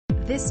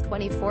This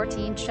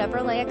 2014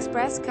 Chevrolet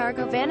Express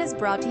cargo van is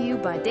brought to you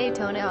by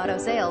Daytona Auto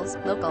Sales,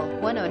 local,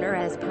 one owner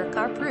as per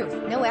car proof,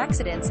 no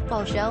accidents,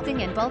 full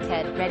shelving and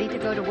bulkhead, ready to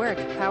go to work,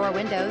 power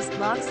windows,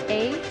 locks,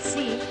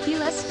 AC,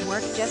 keyless,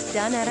 work just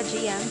done at a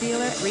GM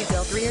dealer,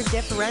 rebuilt rear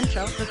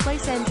differential,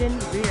 replace engine,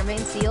 rear main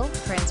seal,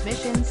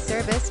 transmission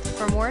serviced.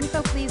 For more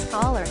info please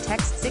call or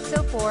text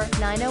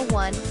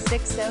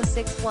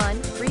 604-901-6061,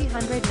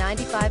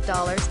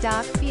 $395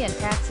 doc fee and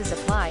taxes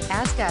apply.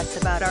 Ask us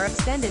about our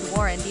extended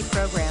warranty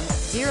programs.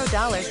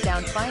 $0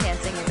 down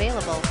financing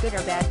available, good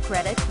or bad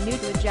credit, new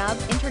to a job,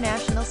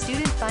 international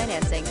student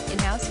financing,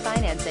 in-house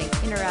financing,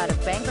 in or out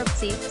of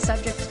bankruptcy,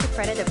 subject to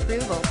credit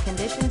approval,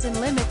 conditions and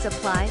limits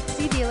apply.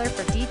 See dealer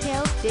for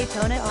details.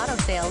 Daytona Auto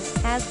Sales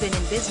has been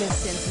in business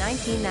since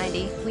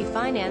 1990. We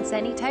finance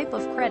any type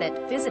of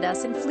credit. Visit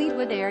us in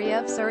Fleetwood area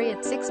of Surrey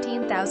at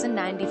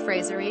 16090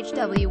 Fraser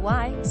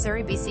HWY,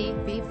 Surrey BC,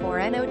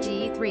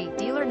 B4NOG3,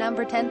 dealer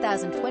number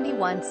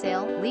 10021.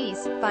 Sale,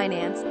 lease,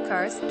 finance,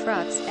 cars,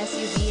 trucks,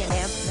 SUV and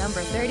AMP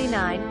number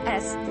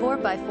 39S,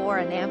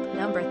 4x4 and AMP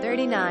number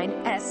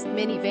 39S,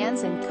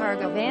 minivans and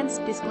cargo vans.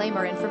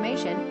 Disclaimer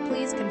information,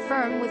 please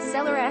confirm with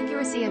seller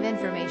accuracy of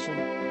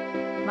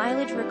information.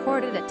 Mileage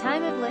recorded at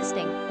time of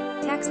listing.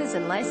 Taxes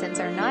and license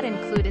are not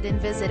included,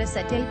 and visit us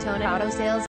at Daytona Auto Sales.